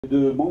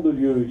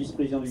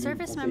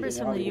Service members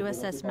from the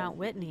USS Mount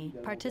Whitney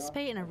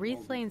participate in a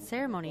wreath-laying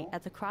ceremony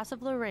at the Cross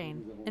of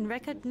Lorraine in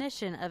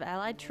recognition of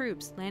Allied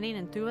troops landing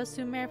in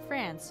Thuir-sur-Mer,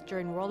 France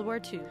during World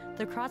War II.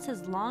 The cross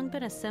has long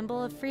been a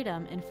symbol of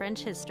freedom in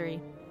French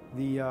history.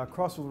 The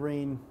Cross of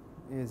Lorraine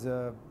is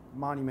a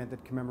monument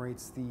that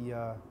commemorates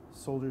the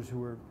soldiers who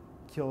were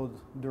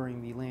killed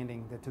during the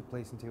landing that took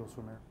place in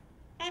Thuir-sur-Mer.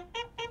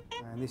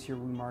 And this year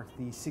we marked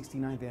the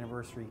 69th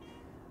anniversary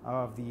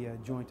of the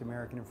joint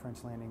American and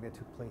French landing that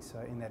took place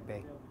in that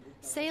bay.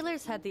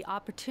 Sailors had the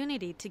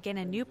opportunity to gain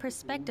a new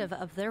perspective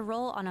of their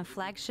role on a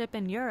flagship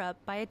in Europe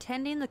by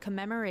attending the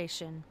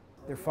commemoration.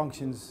 Their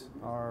functions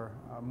are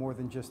more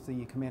than just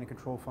the command and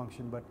control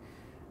function, but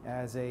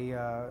as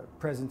a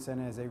presence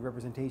and as a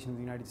representation of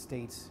the United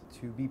States.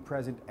 To be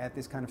present at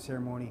this kind of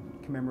ceremony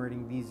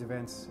commemorating these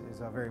events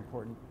is very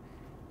important,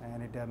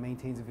 and it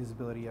maintains the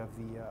visibility of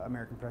the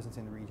American presence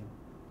in the region.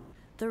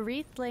 The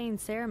wreath-laying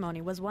ceremony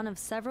was one of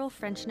several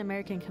French and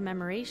American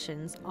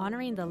commemorations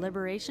honoring the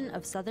liberation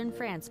of southern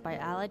France by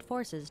Allied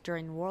forces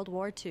during World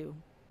War II.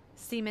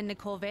 Seaman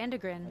Nicole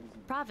VanderGriend,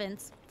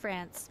 Provence,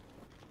 France.